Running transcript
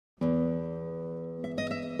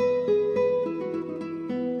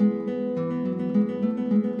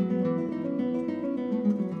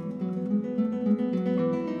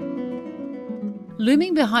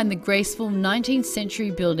Looming behind the graceful 19th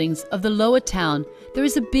century buildings of the lower town, there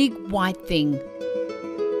is a big white thing.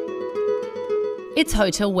 It's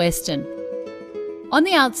Hotel Western. On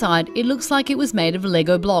the outside, it looks like it was made of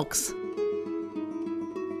Lego blocks.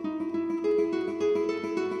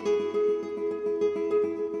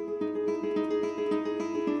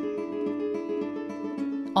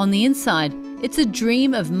 On the inside, it's a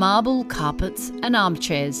dream of marble carpets and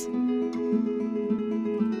armchairs.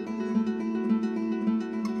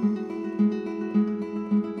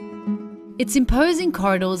 Its imposing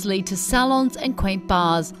corridors lead to salons and quaint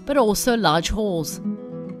bars, but also large halls.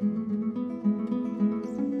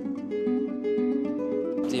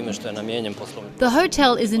 The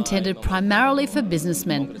hotel is intended primarily for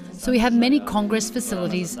businessmen, so we have many congress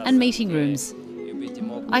facilities and meeting rooms.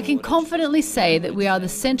 I can confidently say that we are the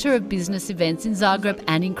centre of business events in Zagreb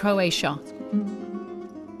and in Croatia.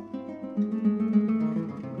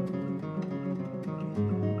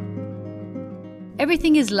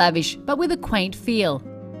 Everything is lavish, but with a quaint feel.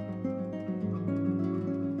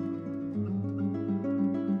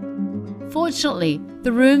 Fortunately,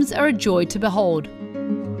 the rooms are a joy to behold.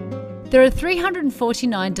 There are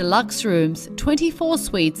 349 deluxe rooms, 24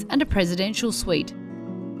 suites and a presidential suite.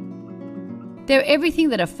 They're everything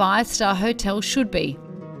that a five-star hotel should be.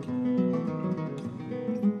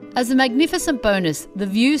 As a magnificent bonus, the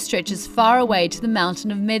view stretches far away to the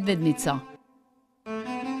mountain of Medvednica.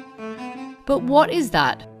 But what is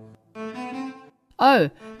that? Oh,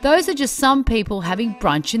 those are just some people having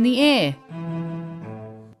brunch in the air.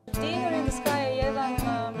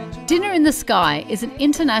 Dinner in the Sky is an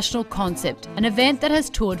international concept, an event that has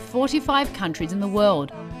toured 45 countries in the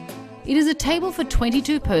world. It is a table for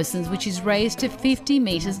 22 persons which is raised to 50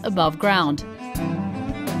 metres above ground.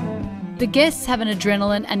 The guests have an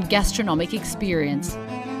adrenaline and gastronomic experience.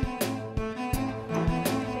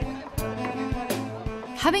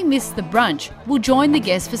 Having missed the brunch, we'll join the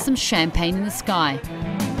guests for some champagne in the sky.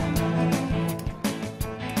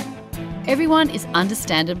 Everyone is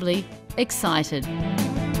understandably excited.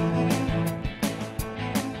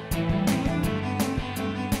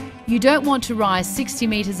 You don't want to rise 60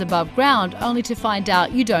 metres above ground only to find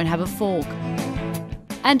out you don't have a fork.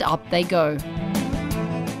 And up they go.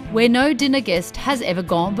 Where no dinner guest has ever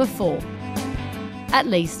gone before. At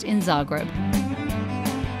least in Zagreb.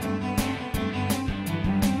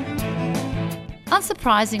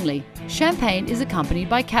 Unsurprisingly, champagne is accompanied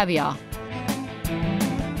by caviar.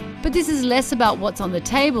 But this is less about what's on the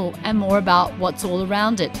table and more about what's all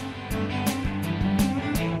around it.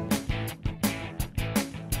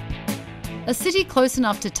 A city close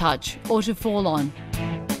enough to touch or to fall on.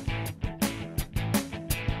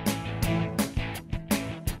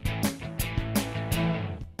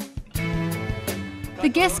 The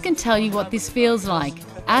guests can tell you what this feels like.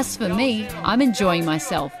 As for me, I'm enjoying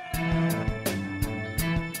myself.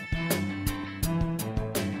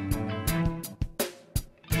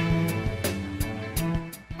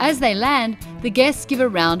 As they land, the guests give a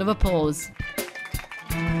round of applause.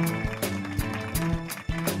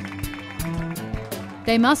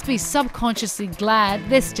 They must be subconsciously glad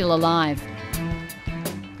they're still alive.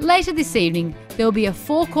 Later this evening, there will be a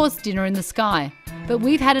 4-course dinner in the sky, but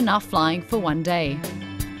we've had enough flying for one day.